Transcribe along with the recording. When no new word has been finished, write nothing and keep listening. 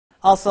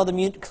Also,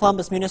 the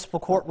Columbus Municipal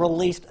Court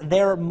released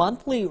their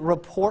monthly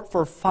report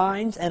for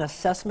fines and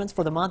assessments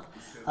for the month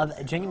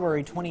of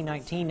January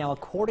 2019. Now,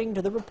 according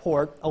to the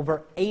report,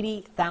 over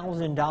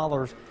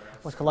 $80,000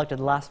 was collected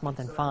last month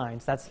in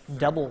fines. That's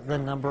double the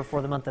number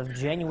for the month of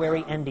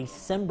January and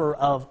December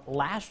of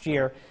last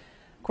year.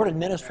 Court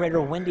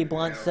Administrator Wendy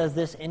Blunt says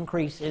this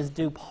increase is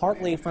due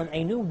partly from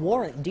a new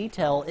warrant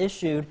detail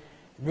issued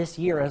this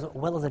year, as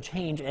well as a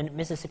change in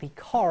Mississippi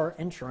car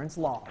insurance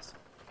laws.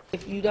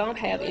 If you don't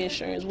have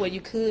insurance, well,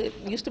 you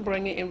used to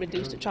bring it and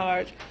reduce the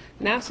charge.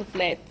 Now it's a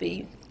flat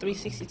fee,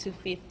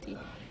 $362.50.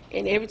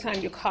 And every time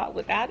you're caught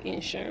without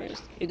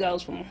insurance, it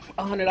goes from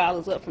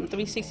 $100 up from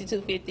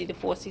 $362.50 to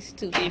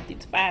 $462.50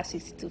 to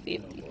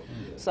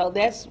 $562.50. So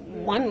that's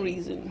one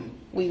reason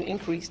we've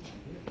increased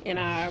in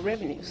our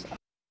revenues.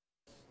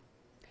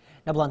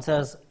 Now, Blunt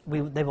says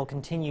they will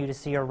continue to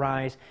see a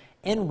rise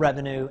in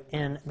revenue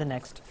in the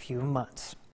next few months.